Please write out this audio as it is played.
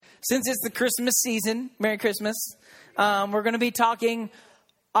since it's the Christmas season, Merry Christmas, we're going to be talking,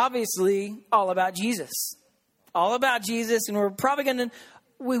 obviously, all about Jesus. All about Jesus, and we're probably going to,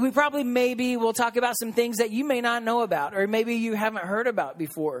 we probably maybe will talk about some things that you may not know about, or maybe you haven't heard about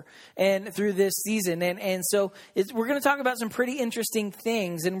before and through this season. And so we're going to talk about some pretty interesting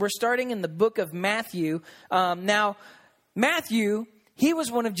things, and we're starting in the book of Matthew. Now, Matthew, he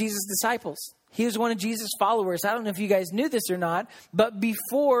was one of Jesus' disciples. He was one of Jesus' followers. I don't know if you guys knew this or not, but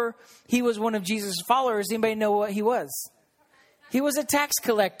before he was one of Jesus' followers, anybody know what he was? He was a tax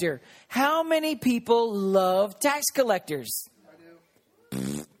collector. How many people love tax collectors? I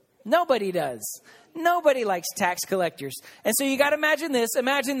do. Nobody does. Nobody likes tax collectors. And so you got to imagine this.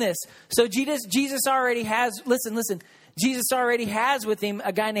 Imagine this. So Jesus already has, listen. Jesus already has with him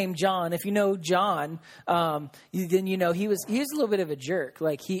a guy named John. If you know John, then you know he was a little bit of a jerk.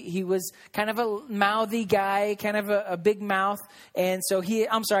 Like he was kind of a mouthy guy, kind of a big mouth. And so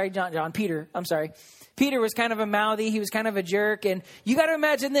Peter. Peter was kind of a mouthy. He was kind of a jerk. And you got to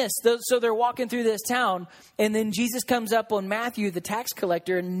imagine this. So they're walking through this town, and then Jesus comes up on Matthew, the tax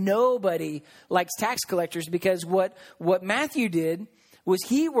collector, and nobody likes tax collectors because what Matthew did was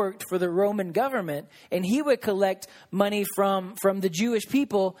he worked for the Roman government, and he would collect money from the Jewish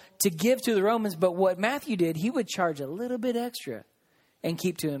people to give to the Romans. But what Matthew did, he would charge a little bit extra and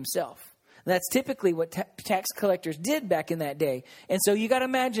keep to himself. That's typically what tax collectors did back in that day. And so you got to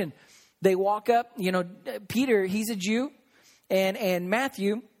imagine, they walk up, Peter, he's a Jew, and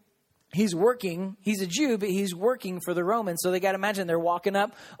Matthew, he's a Jew, but he's working for the Romans. So they got to imagine they're walking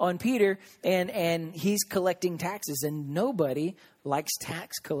up on Peter, and he's collecting taxes, and nobody likes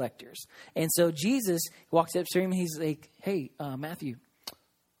tax collectors. And so Jesus walks up to him, and he's like, hey, Matthew,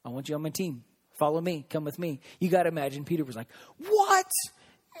 I want you on my team. Follow me. Come with me. You got to imagine Peter was like, what?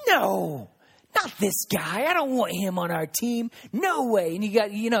 No, not this guy. I don't want him on our team. No way. And you got,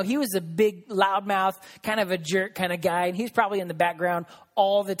 he was a big loudmouth, kind of a jerk kind of guy. And he's probably in the background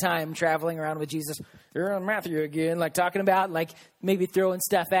all the time traveling around with Jesus. You're on Matthew again, like talking about, like maybe throwing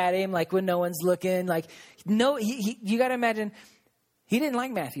stuff at him, like when no one's looking. Like, no, you got to imagine he didn't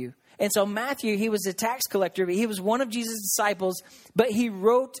like Matthew. And so Matthew, he was a tax collector, but he was one of Jesus' disciples. But he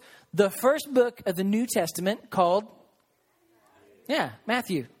wrote the first book of the New Testament called,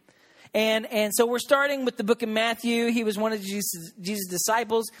 Matthew. And so we're starting with the book of Matthew. He was one of Jesus'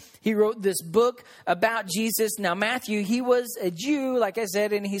 disciples. He wrote this book about Jesus. Now, Matthew, he was a Jew, like I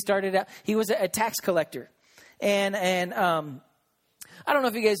said, and he was a tax collector. And I don't know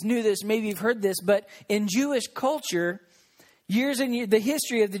if you guys knew this, maybe you've heard this, but in Jewish culture, years and years, the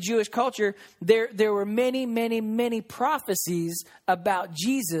history of the Jewish culture, there were many, many, many prophecies about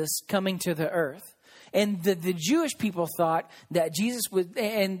Jesus coming to the earth. And the Jewish people thought that Jesus would,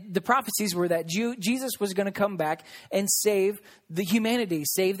 and the prophecies were that Jesus was going to come back and save the humanity,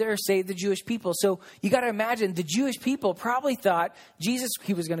 save the Jewish people. So you got to imagine the Jewish people probably thought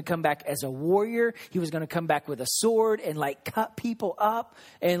he was going to come back as a warrior. He was going to come back with a sword and like cut people up.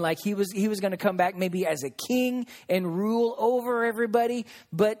 And like he was going to come back maybe as a king and rule over everybody.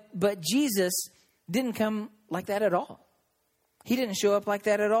 But Jesus didn't come like that at all. He didn't show up like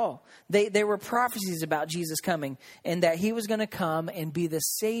that at all. There were prophecies about Jesus coming and that he was going to come and be the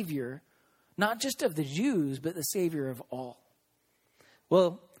Savior, not just of the Jews, but the Savior of all.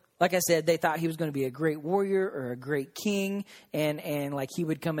 Well, like I said, they thought he was going to be a great warrior or a great king, and like he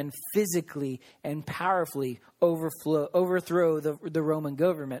would come and physically and powerfully overthrow the Roman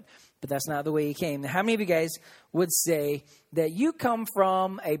government. But that's not the way he came. Now, how many of you guys would say that you come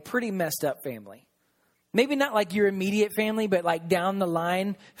from a pretty messed up family? Maybe not like your immediate family, but like down the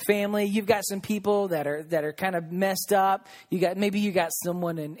line family. You've got some people that are kind of messed up. You got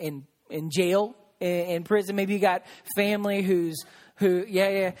someone in jail, in prison. Maybe you got family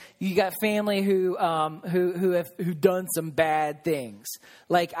You got family who done some bad things.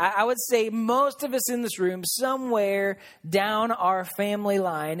 Like I would say most of us in this room, somewhere down our family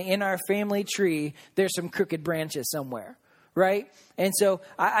line, in our family tree, there's some crooked branches somewhere. Right? And so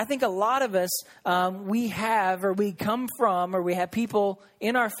I think a lot of us, we have people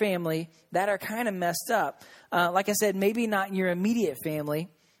in our family that are kind of messed up. Like I said, maybe not in your immediate family,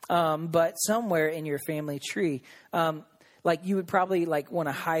 but somewhere in your family tree. Like you would probably like want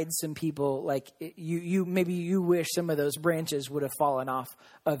to hide some people. Like maybe you wish some of those branches would have fallen off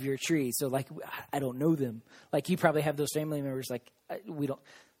of your tree. So like, I don't know them. Like you probably have those family members like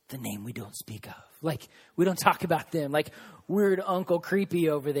the name we don't speak of. Like, we don't talk about them. Like, weird Uncle Creepy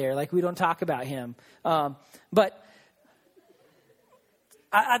over there. Like, we don't talk about him. But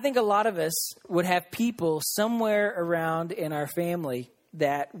I think a lot of us would have people somewhere around in our family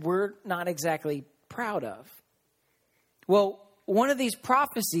that we're not exactly proud of. Well, one of these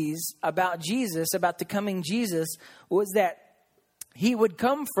prophecies about Jesus, about the coming Jesus, was that he would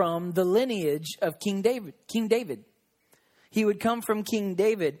come from the lineage of King David. He would come from King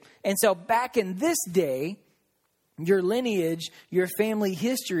David. And so back in this day, your lineage, your family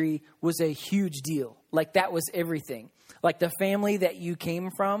history was a huge deal. Like that was everything. Like the family that you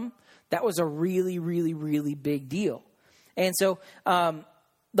came from, that was a really, really, really big deal. And so,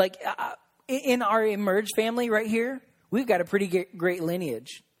 in our Emerge family right here, we've got a pretty great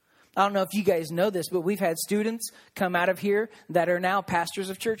lineage. I don't know if you guys know this, but we've had students come out of here that are now pastors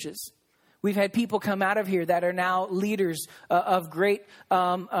of churches. We've had people come out of here that are now leaders of great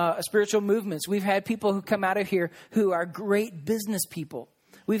spiritual movements. We've had people who come out of here who are great business people.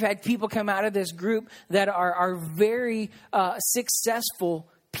 We've had people come out of this group that are very successful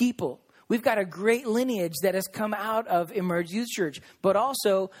people. We've got a great lineage that has come out of Emerge Youth Church, but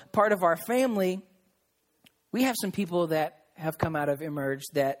also part of our family. We have some people that have come out of Emerge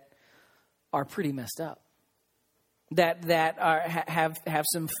that are pretty messed up, that have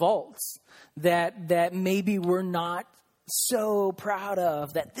some faults, that maybe we're not so proud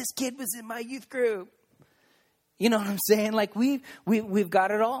of. That this kid was in my youth group. You know what I'm saying? Like we've got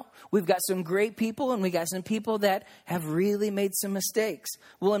it all. We've got some great people, and we got some people that have really made some mistakes.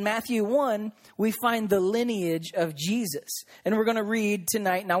 Well, in Matthew 1, we find the lineage of Jesus. And we're going to read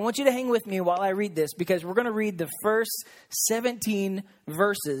tonight. And I want you to hang with me while I read this, because we're going to read the first 17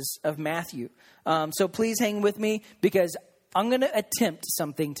 verses of Matthew. So please hang with me, because I'm going to attempt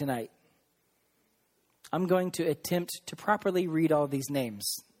something tonight. I'm going to attempt to properly read all these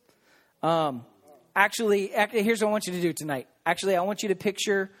names. Actually, here's what I want you to do tonight. Actually, I want you to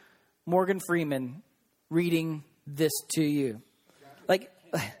picture Morgan Freeman reading this to you. Like,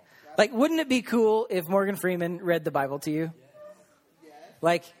 wouldn't it be cool if Morgan Freeman read the Bible to you?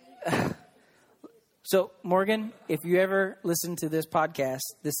 Like, so Morgan, if you ever listen to this podcast,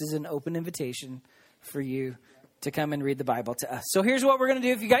 this is an open invitation for you to come and read the Bible to us. So here's what we're going to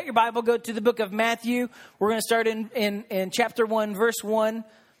do. If you got your Bible, go to the book of Matthew. We're going to start in chapter 1, verse 1.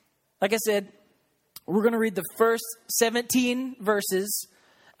 Like I said, we're going to read the first 17 verses.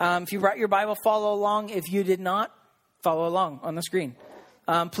 If you brought your Bible, follow along. If you did not, follow along on the screen.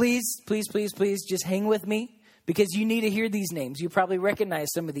 Please just hang with me, because you need to hear these names. You probably recognize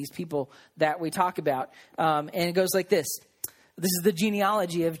some of these people that we talk about. And it goes like this. This is the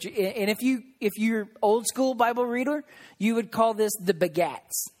genealogy of, and if you're old school Bible reader, you would call this the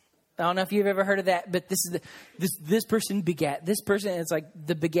begats. I don't know if you've ever heard of that, but this is this person begat this person. It's like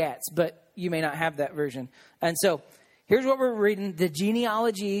the begats, but you may not have that version. And so here's what we're reading: the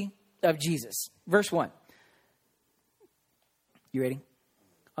genealogy of Jesus. Verse 1. You ready?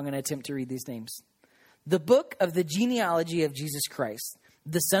 I'm going to attempt to read these names. The book of the genealogy of Jesus Christ,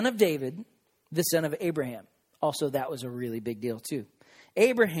 the son of David, the son of Abraham. Also, that was a really big deal too.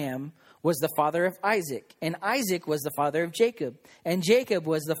 Abraham was the father of Isaac, and Isaac was the father of Jacob, and Jacob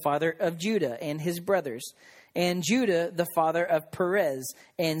was the father of Judah and his brothers, and Judah the father of Perez,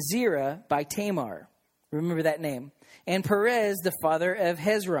 and Zerah by Tamar. Remember that name. And Perez the father of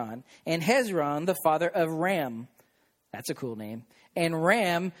Hezron, and Hezron the father of Ram. That's a cool name. And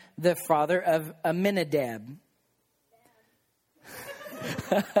Ram the father of Amminadab.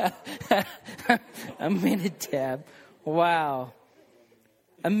 Amminadab. Wow.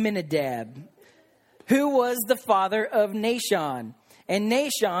 Amminadab, who was the father of Nahshon, and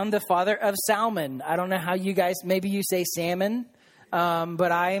Nahshon the father of Salmon. I don't know how you guys, maybe you say salmon,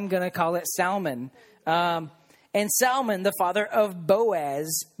 but I am going to call it Salmon. And Salmon the father of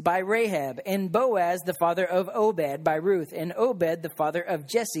Boaz by Rahab, and Boaz the father of Obed by Ruth, and Obed the father of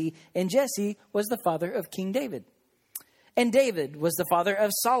Jesse, and Jesse was the father of King David. And David was the father of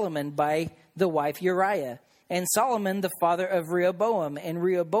Solomon by the wife Uriah. And Solomon, the father of Rehoboam, and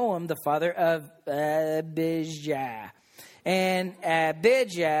Rehoboam, the father of Abijah. And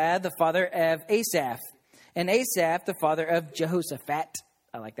Abijah, the father of Asaph. And Asaph, the father of Jehoshaphat.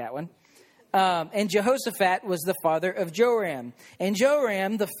 I like that one. And Jehoshaphat was the father of Joram. And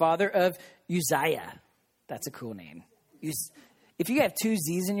Joram, the father of Uzziah. That's a cool name. If you have two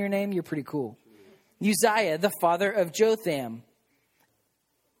Z's in your name, you're pretty cool. Uzziah, the father of Jotham.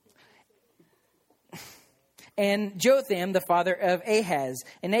 And Jotham, the father of Ahaz.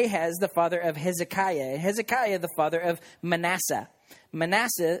 And Ahaz, the father of Hezekiah. And Hezekiah, the father of Manasseh.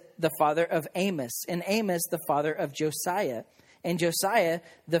 Manasseh, the father of Amos. And Amos, the father of Josiah. And Josiah,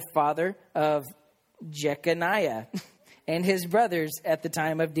 the father of Jeconiah. And his brothers at the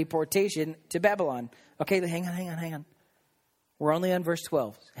time of deportation to Babylon. Okay, hang on. We're only on verse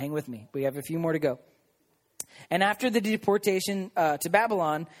 12. Hang with me. We have a few more to go. And after the deportation to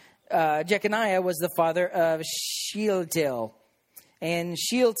Babylon, Jeconiah was the father of Shealtiel. and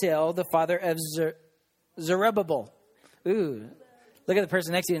Shealtiel, the father of Zerubbabel. Ooh, look at the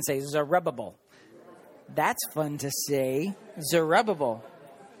person next to you and say, Zerubbabel. That's fun to say, Zerubbabel.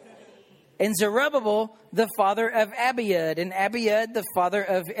 And Zerubbabel, the father of Abiud, and Abiud, the father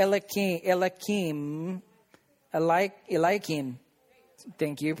of Eliakim.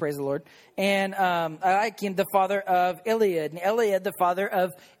 Thank you, praise the Lord. And Eliakim, the father of Eliud, and Eliud, the father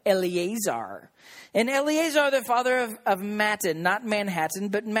of Eleazar. And Eleazar, the father of Mattan, not Manhattan,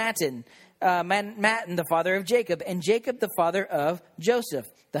 but Mattan. Mattan, the father of Jacob, and Jacob, the father of Joseph,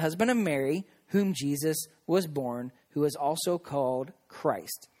 the husband of Mary, whom Jesus was born, who is also called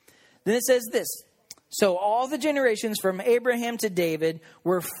Christ. Then it says this. So all the generations from Abraham to David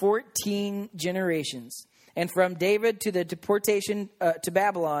were 14 generations. And from David to the deportation to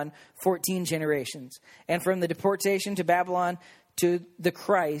Babylon, 14 generations. And from the deportation to Babylon to the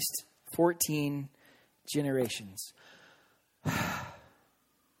Christ, 14 generations.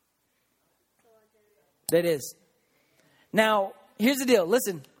 That is. Now, here's the deal.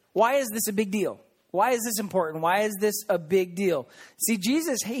 Listen, why is this a big deal? Why is this important? Why is this a big deal? See,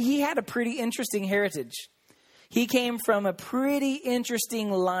 Jesus, he had a pretty interesting heritage. He came from a pretty interesting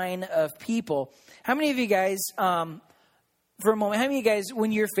line of people. How many of you guys, for a moment, how many of you guys,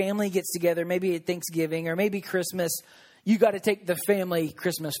 when your family gets together, maybe at Thanksgiving or maybe Christmas, you got to take the family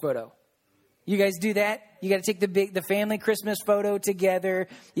Christmas photo? You guys do that? You got to take the family Christmas photo together.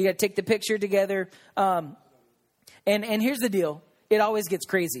 You got to take the picture together. And here's the deal. It always gets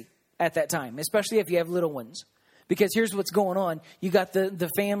crazy at that time, especially if you have little ones. Because here's what's going on. You got the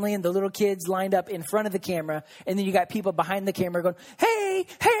family and the little kids lined up in front of the camera. And then you got people behind the camera going, hey,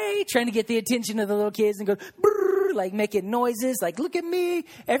 hey, trying to get the attention of the little kids and go, brrr, like making noises, like, look at me.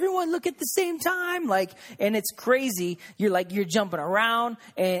 Everyone look at the same time. Like, and it's crazy. You're jumping around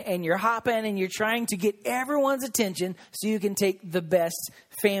and you're hopping and you're trying to get everyone's attention so you can take the best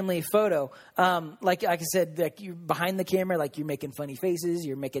family photo. Like I said, like you're behind the camera, like you're making funny faces,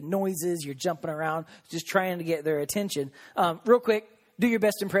 you're making noises, you're jumping around, just trying to get their attention. Real quick, do your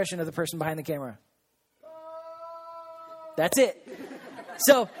best impression of the person behind the camera. That's it.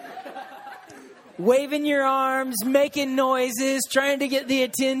 So, waving your arms, making noises, trying to get the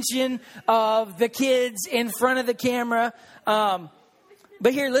attention of the kids in front of the camera.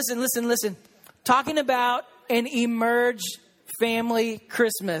 But here, listen. Talking about an Emerge family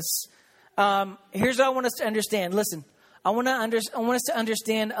Christmas. Here's what I want us to understand. Listen, I want us to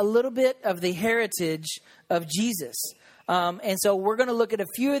understand a little bit of the heritage of Jesus. And so we're going to look at a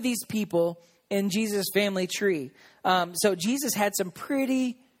few of these people in Jesus' family tree. So Jesus had some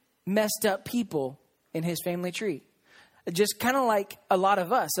pretty messed up people in his family tree. Just kind of like a lot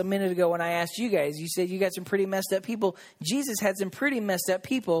of us. A minute ago when I asked you guys, you said you got some pretty messed up people. Jesus had some pretty messed up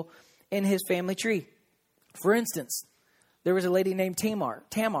people in his family tree. For instance, there was a lady named Tamar.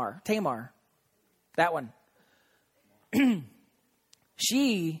 That one.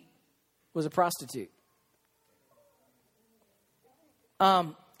 She was a prostitute.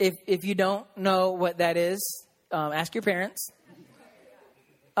 If you don't know what that is, ask your parents.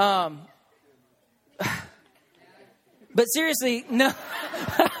 But seriously, no.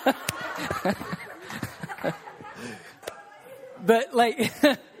 But like,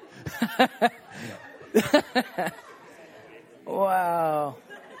 wow.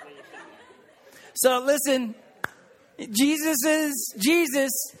 So listen, Jesus'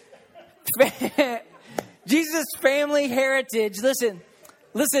 family heritage.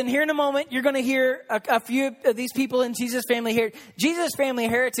 Listen, here in a moment, you're going to hear a few of these people in Jesus' family heritage. Jesus' family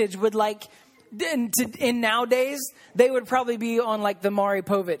heritage would like, in nowadays, they would probably be on like the Maury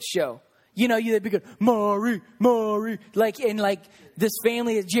Povich show. You know, they'd be going, Maury, like in like this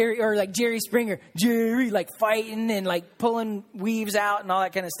family of Jerry, or like Jerry Springer, like fighting and like pulling weaves out and all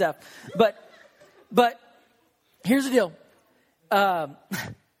that kind of stuff. But here's the deal.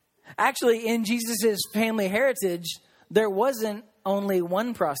 Actually, in Jesus' family heritage, there wasn't only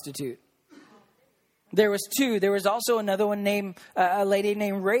one prostitute. There was two. There was also another one named a lady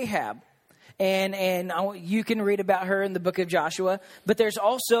named Rahab, and you can read about her in the book of Joshua. But there's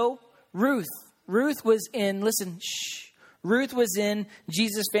also Ruth. Ruth was in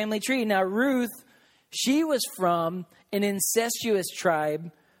Jesus' family tree. Now Ruth, she was from an incestuous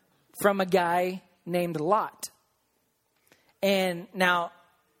tribe from a guy named Lot. And now,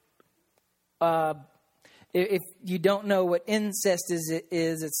 if you don't know what incest is,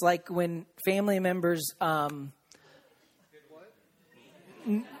 it's like when family members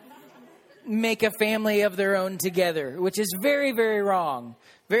make a family of their own together, which is very, very wrong.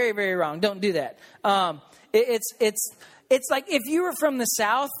 Very, very wrong. Don't do that. It's like if you were from the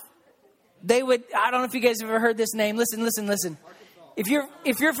South, they would. I don't know if you guys have ever heard this name. Listen. If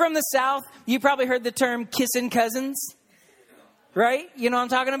you're from the South, you probably heard the term kissing cousins, right? You know what I'm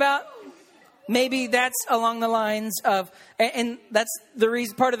talking about? Maybe that's along the lines of, and that's the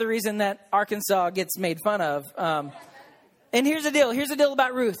reason, part of the reason that Arkansas gets made fun of. And here's the deal. Here's the deal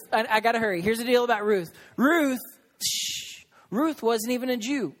about Ruth. I got to hurry. Here's the deal about Ruth. Ruth wasn't even a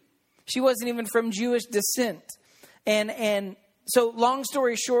Jew. She wasn't even from Jewish descent. And so long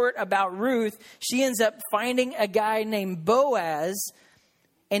story short about Ruth, she ends up finding a guy named Boaz,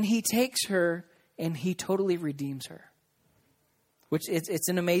 and he takes her and he totally redeems her. Which it's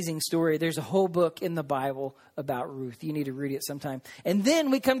an amazing story. There's a whole book in the Bible about Ruth. You need to read it sometime. And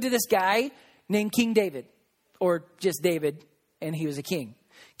then we come to this guy named King David, or just David, and he was a king.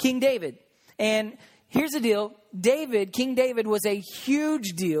 King David. And here's the deal. King David was a huge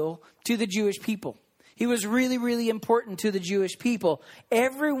deal to the Jewish people. He was really, really important to the Jewish people.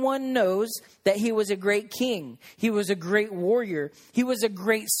 Everyone knows that he was a great king. He was a great warrior. He was a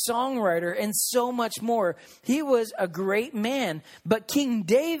great songwriter and so much more. He was a great man. But King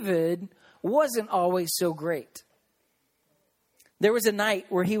David wasn't always so great. There was a night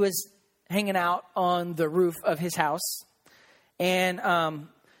where he was hanging out on the roof of his house. And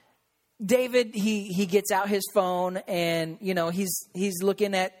David, he gets out his phone and, you know, he's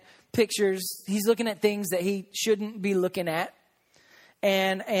looking at pictures. He's looking at things that he shouldn't be looking at.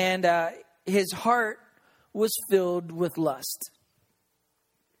 And his heart was filled with lust.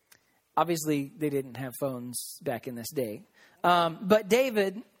 Obviously, they didn't have phones back in this day. But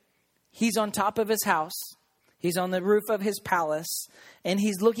David, he's on top of his house. He's on the roof of his palace. And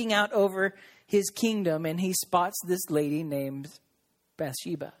he's looking out over his kingdom. And he spots this lady named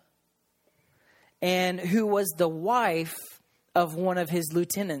Bathsheba. And who was the wife of one of his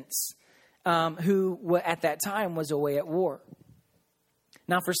lieutenants, who at that time was away at war.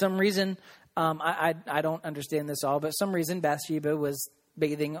 Now, for some reason, I don't understand this all, but some reason Bathsheba was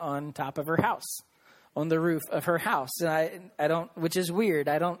bathing on top of her house, on the roof of her house. And I don't, which is weird.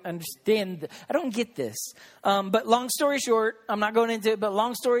 I don't understand. I don't get this. But long story short, I'm not going into it, but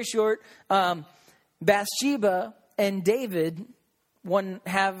long story short, Bathsheba and David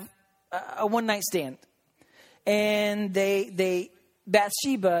have a one-night stand. And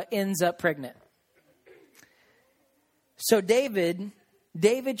Bathsheba ends up pregnant. So David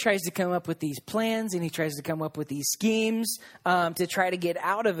tries to come up with these plans and he tries to come up with these schemes to try to get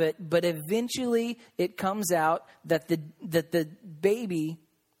out of it. But eventually it comes out that the baby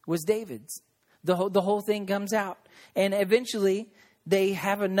was David's. The whole thing comes out. And eventually they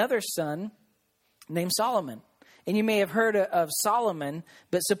have another son named Solomon. And you may have heard of Solomon,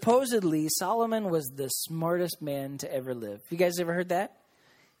 but supposedly Solomon was the smartest man to ever live. You guys ever heard that?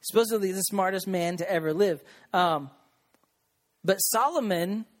 Supposedly the smartest man to ever live. But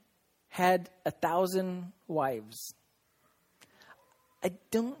Solomon had 1,000 wives. I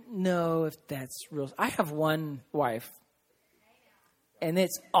don't know if that's real. I have one wife, and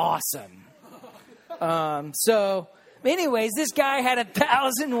it's awesome. So anyways, this guy had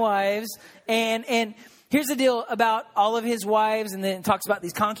 1,000 wives, and here's the deal about all of his wives, and then it talks about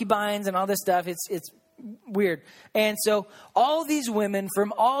these concubines and all this stuff. It's weird. And so all these women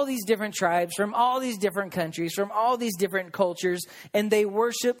from all these different tribes, from all these different countries, from all these different cultures, and they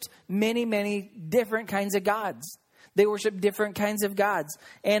worshiped many, many different kinds of gods. They worshiped different kinds of gods.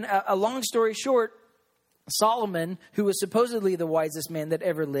 And a long story short, Solomon, who was supposedly the wisest man that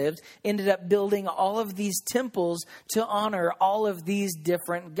ever lived, ended up building all of these temples to honor all of these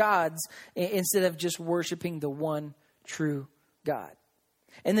different gods instead of just worshiping the one true God.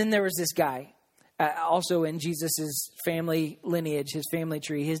 And then there was this guy, also in Jesus's family lineage, his family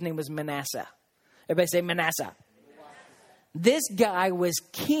tree. His name was Manasseh. Everybody say Manasseh. This guy was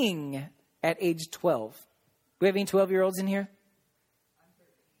king at age 12. Do we have any 12-year-olds in here?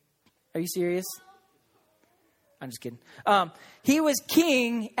 Are you serious? I'm just kidding. He was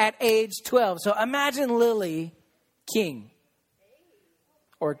king at age 12. So imagine Lily king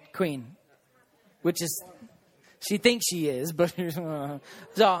or queen, which is, she thinks she is, but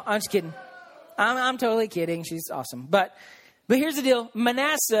so I'm just kidding. I'm totally kidding. She's awesome. But here's the deal.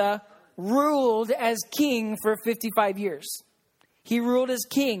 Manasseh ruled as king for 55 years. He ruled as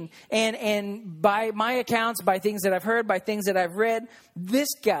king. And by my accounts, by things that I've heard, by things that I've read, this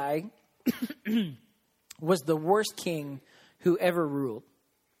guy was the worst king who ever ruled.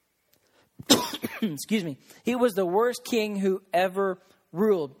 Excuse me. He was the worst king who ever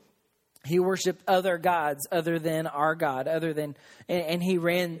ruled. He worshiped other gods other than our God, and he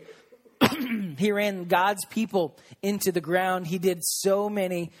ran he ran God's people into the ground. He did so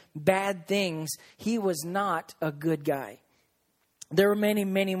many bad things. He was not a good guy. There were many,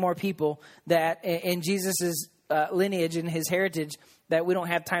 many more people that in Jesus's lineage and his heritage that we don't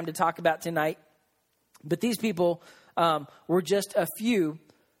have time to talk about tonight. But these people were just a few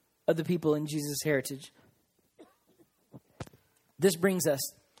of the people in Jesus' heritage. This brings us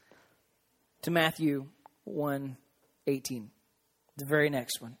to Matthew 1:18, the very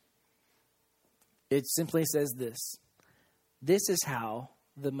next one. It simply says this: "This is how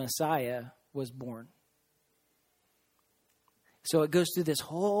the Messiah was born." So it goes through this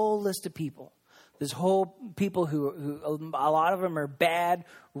whole list of people. This whole people who a lot of them are bad,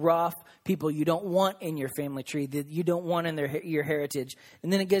 rough people you don't want in your family tree, that you don't want in your heritage.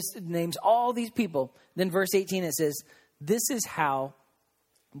 And then it names all these people. Then verse 18, it says, "This is how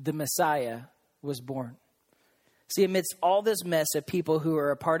the Messiah was born." See, amidst all this mess of people who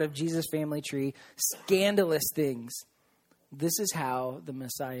are a part of Jesus' family tree, scandalous things, this is how the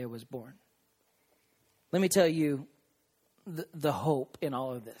Messiah was born. Let me tell you the hope in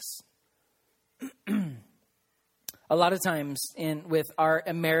all of this. A lot of times with our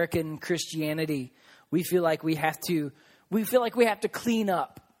American Christianity, we feel like we have to clean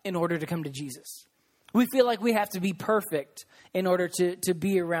up in order to come to Jesus. We feel like we have to be perfect in order to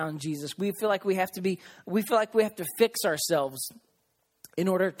be around Jesus. We feel like we have to fix ourselves in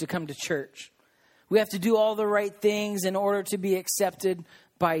order to come to church. We have to do all the right things in order to be accepted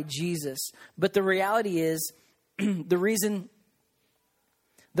by Jesus. But the reality is, the reason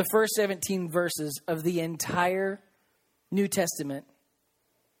the first 17 verses of the entire New Testament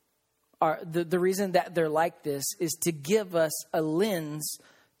are the reason that they're like this is to give us a lens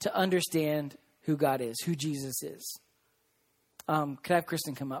to understand who God is, who Jesus is. Could I have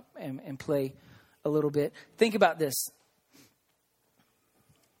Kristen come up and play a little bit? Think about this.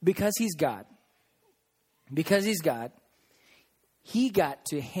 Because he's God, he got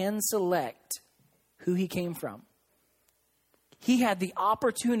to hand select who he came from. He had the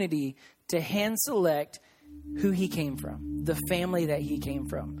opportunity to hand select who he came from, the family that he came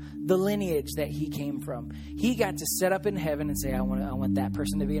from, the lineage that he came from. He got to set up in heaven and say, I want that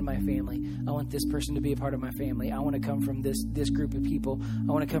person to be in my family. I want this person to be a part of my family. I want to come from this group of people.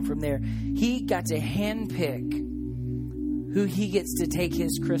 I want to come from there. He got to handpick who he gets to take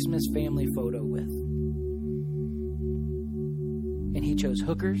his Christmas family photo with. And he chose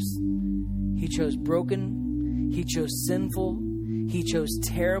hookers. He chose broken. He chose sinful. He chose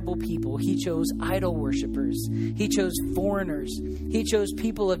terrible people. He chose idol worshipers. He chose foreigners. He chose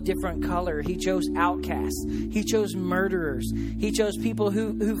people of different color. He chose outcasts. He chose murderers. He chose people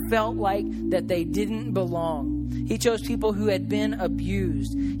who felt like that they didn't belong. He chose people who had been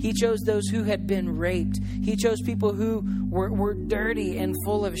abused. He chose those who had been raped. He chose people who were dirty and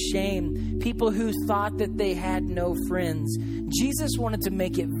full of shame. People who thought that they had no friends. Jesus wanted to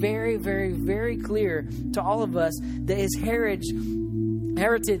make it very, very, very clear to all of us that his heritage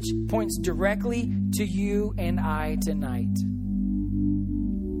points directly to you and I tonight.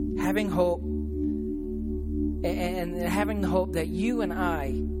 Having hope and having the hope that you and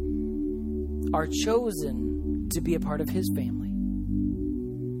I are chosen to be a part of his family.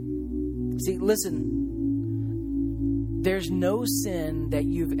 See, listen, there's no sin that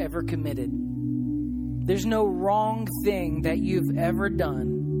you've ever committed. There's no wrong thing that you've ever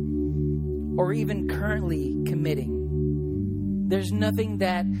done or even currently committing. There's nothing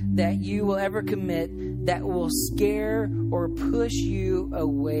that you will ever commit that will scare or push you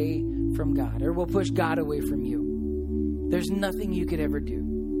away from God or will push God away from you. There's nothing you could ever do.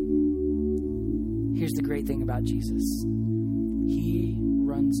 Here's the great thing about Jesus. He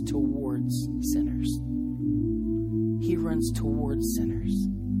runs towards sinners. He runs towards sinners,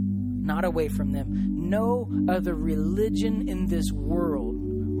 not away from them. No other religion in this world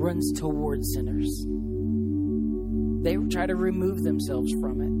runs towards sinners. They try to remove themselves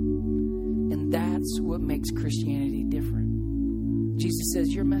from it. And that's what makes Christianity different. Jesus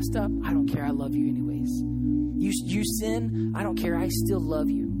says, you're messed up. I don't care. I love you anyways. You sin. I don't care. I still love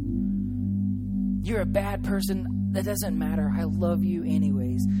you. You're a bad person. That doesn't matter. I love you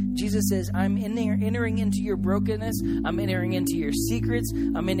anyways. Jesus says, I'm entering into your brokenness. I'm entering into your secrets.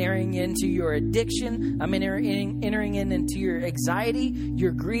 I'm entering into your addiction. I'm entering into your anxiety,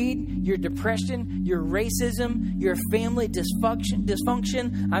 your greed, your depression, your racism, your family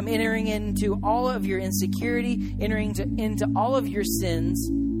dysfunction. I'm entering into all of your insecurity, entering into all of your sins.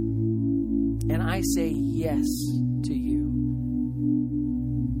 And I say yes to you.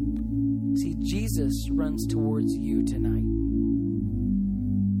 See, Jesus runs towards you tonight.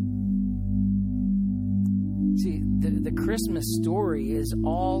 See, the Christmas story is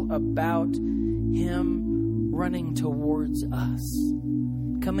all about him running towards us,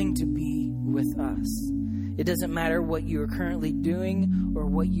 coming to be with us. It doesn't matter what you are currently doing or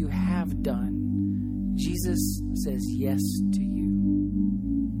what you have done. Jesus says yes to you.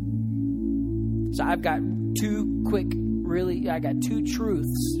 So I've got two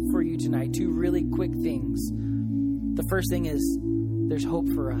truths for you tonight, two really quick things. The first thing is there's hope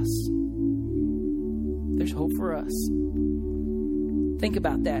for us. There's hope for us. Think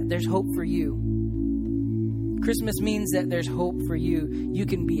about that. There's hope for you. Christmas means that there's hope for you. You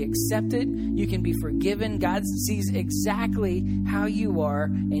can be accepted. You can be forgiven. God sees exactly how you are,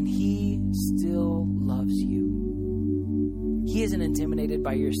 and He still loves you. He isn't intimidated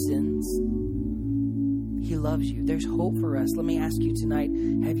by your sins. He loves you. There's hope for us. Let me ask you tonight,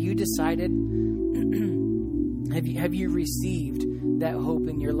 have you decided, have you received that hope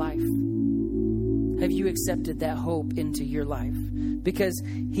in your life? Have you accepted that hope into your life? Because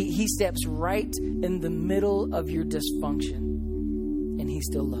he steps right in the middle of your dysfunction, and He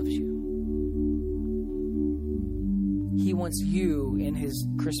still loves you. He wants you in His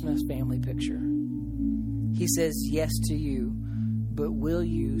Christmas family picture. He says yes to you, but will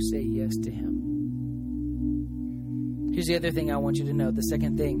you say yes to Him? Here's the other thing I want you to know. The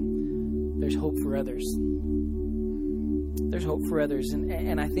second thing, there's hope for others. There's hope for others.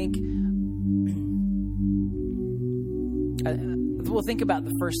 And I think, well, think about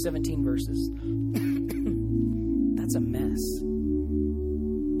the first 17 verses. That's a mess.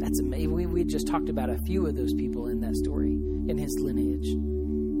 We just talked about a few of those people in that story, in his lineage.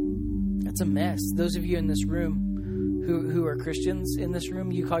 That's a mess. Those of you in this room who are Christians in this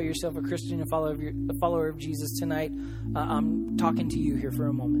room, you call yourself a Christian, a follower of Jesus tonight. I'm talking to you here for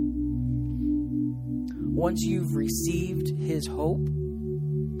a moment. Once you've received His hope,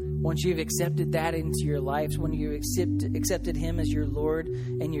 once you've accepted that into your life, when you accepted Him as your Lord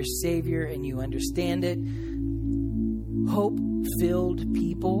and your Savior, and you understand it, hope-filled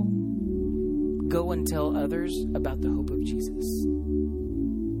people go and tell others about the hope of Jesus.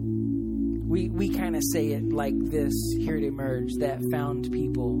 We kind of say it like this here at Emerge, that found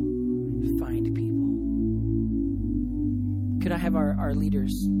people find people. Could I have our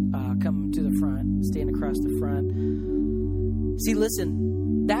leaders come to the front, stand across the front? See,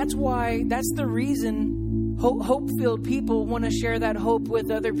 listen, that's the reason hope-filled people want to share that hope with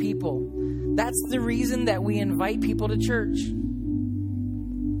other people. That's the reason that we invite people to church.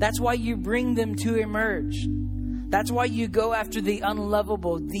 That's why you bring them to Emerge. That's why you go after the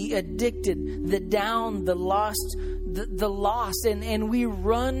unlovable, the addicted, the down, the lost, the lost. And we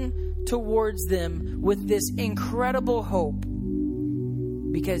run towards them with this incredible hope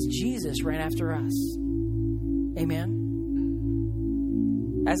because Jesus ran after us. Amen?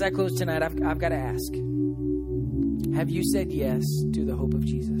 As I close tonight, I've got to ask, have you said yes to the hope of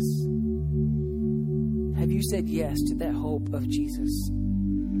Jesus? Have you said yes to that hope of Jesus?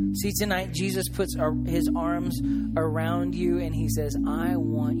 See, tonight, Jesus puts His arms around you and He says, I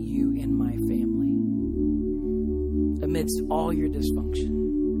want you in my family. Amidst all your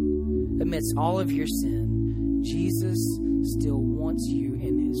dysfunction, amidst all of your sin, Jesus still wants you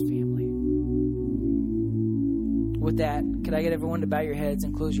in His family. With that, could I get everyone to bow your heads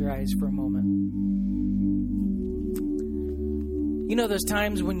and close your eyes for a moment? You know those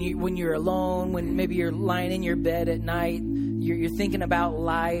times when you're alone, when maybe you're lying in your bed at night, you're thinking about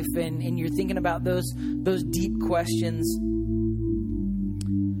life and you're thinking about those deep questions.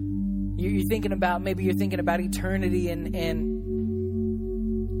 You're thinking about eternity and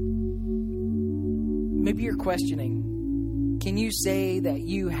maybe you're questioning. Can you say that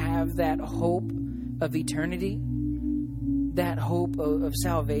you have that hope of eternity? That hope of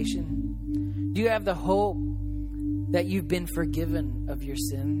salvation? Do you have the hope that you've been forgiven of your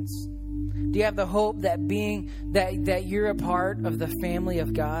sins? Do you have the hope that that you're a part of the family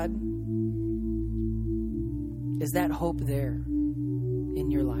of God? Is that hope there in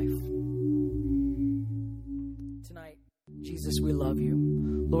your life? Tonight, Jesus, we love you.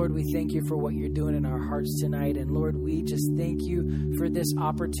 Lord, we thank you for what you're doing in our hearts tonight. And Lord, we just thank you for this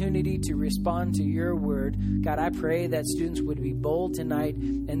opportunity to respond to your word. God, I pray that students would be bold tonight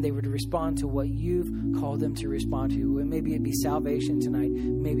and they would respond to what you've called them to respond to. And maybe it be salvation tonight.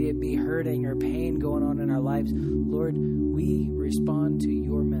 Maybe it be hurting or pain going on in our lives. Lord, we respond to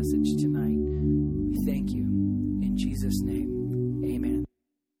your message tonight. We thank you in Jesus' name.